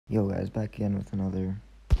Yo guys, back again with another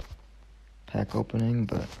pack opening,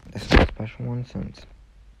 but this is a special one since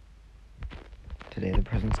today the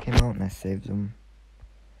presents came out and I saved them.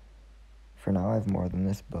 For now I have more than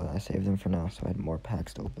this, but I saved them for now so I had more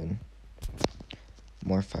packs to open.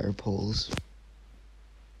 More fire poles.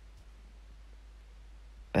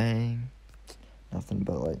 Bang. Nothing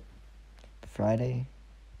but like Friday.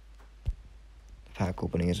 The pack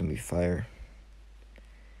opening is gonna be fire.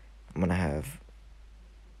 I'm gonna have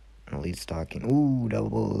an elite stocking. Ooh,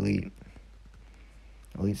 double elite.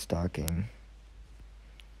 Elite stocking.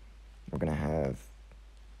 We're gonna have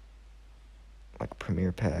like a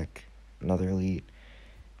premier pack, another elite,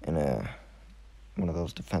 and one of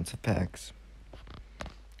those defensive packs.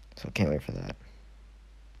 So I can't wait for that.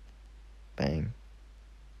 Bang.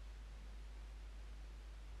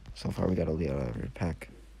 So far we got elite out of every pack.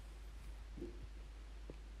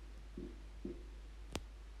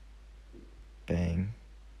 Bang.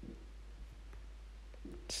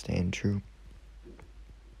 Staying true.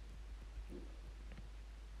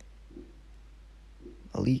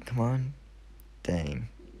 Elite, come on. Dang.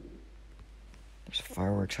 There's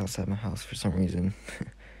fireworks outside my house for some reason.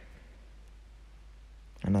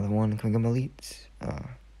 Another one. Can we get elites?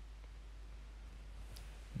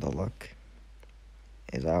 The luck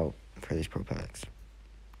is out for these pro packs.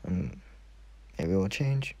 And maybe it will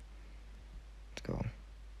change. Let's go.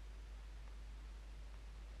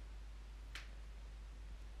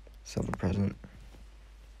 Silver present.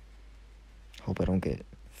 Hope I don't get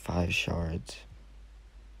 5 shards.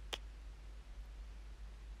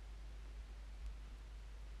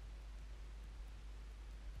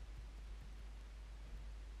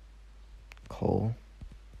 Cole.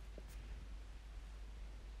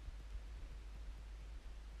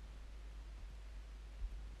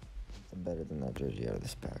 I'm better than that jersey out of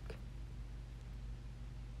this pack.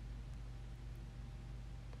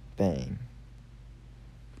 Bang.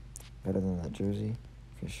 Better than that jersey,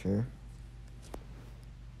 for sure.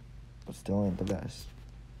 But still ain't the best.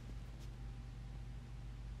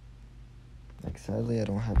 Like, sadly, I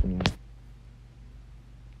don't have any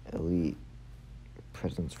elite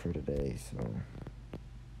presents for today, so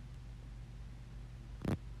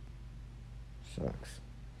sucks.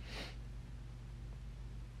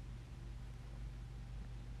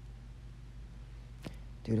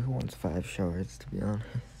 Dude, who wants 5 shards, to be honest?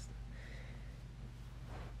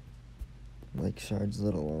 Like shards,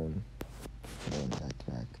 let alone going back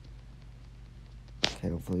to back. Okay,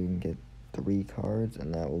 hopefully we can get 3 cards,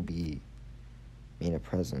 and that will be mean a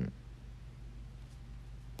present.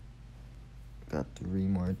 Got 3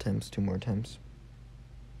 more attempts, 2 more attempts.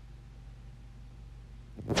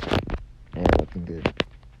 Yeah, looking good.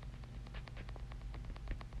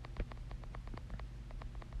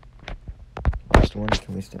 Last one,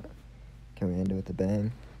 can we end it with a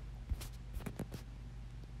bang?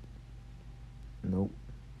 Nope.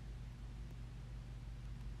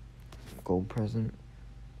 Gold present.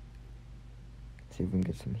 See if we can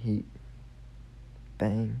get some heat.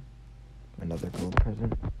 Bang. Another gold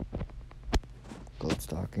present. Gold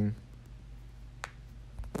stocking.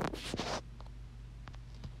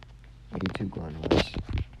 82 Glen Rush.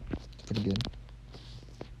 It's pretty good.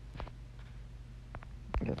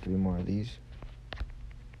 I got 3 more of these.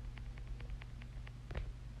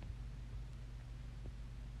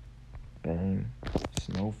 Bang.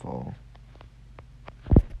 Snowfall.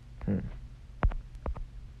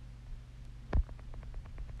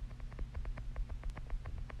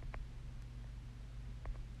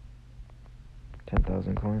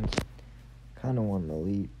 10,000 coins. Kinda want an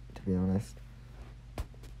elite, to be honest.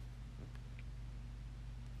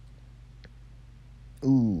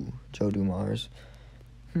 Ooh, Joe Dumars.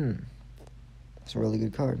 That's a really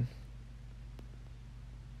good card.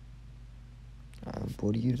 I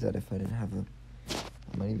would use that if I didn't have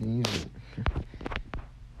I might even use it.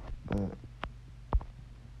 But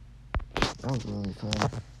that was really fun.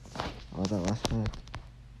 All that last pack.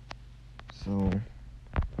 So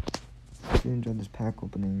if you enjoyed this pack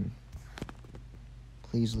opening,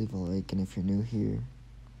 please leave a like, and if you're new here,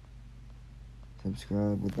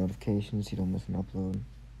 subscribe with notifications so you don't miss an upload.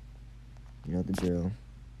 You know the drill.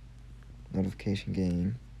 Notification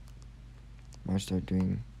game. Might start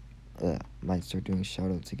doing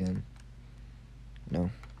shoutouts again. No.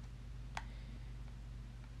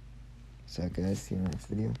 So guys, see you in the next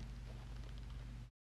video.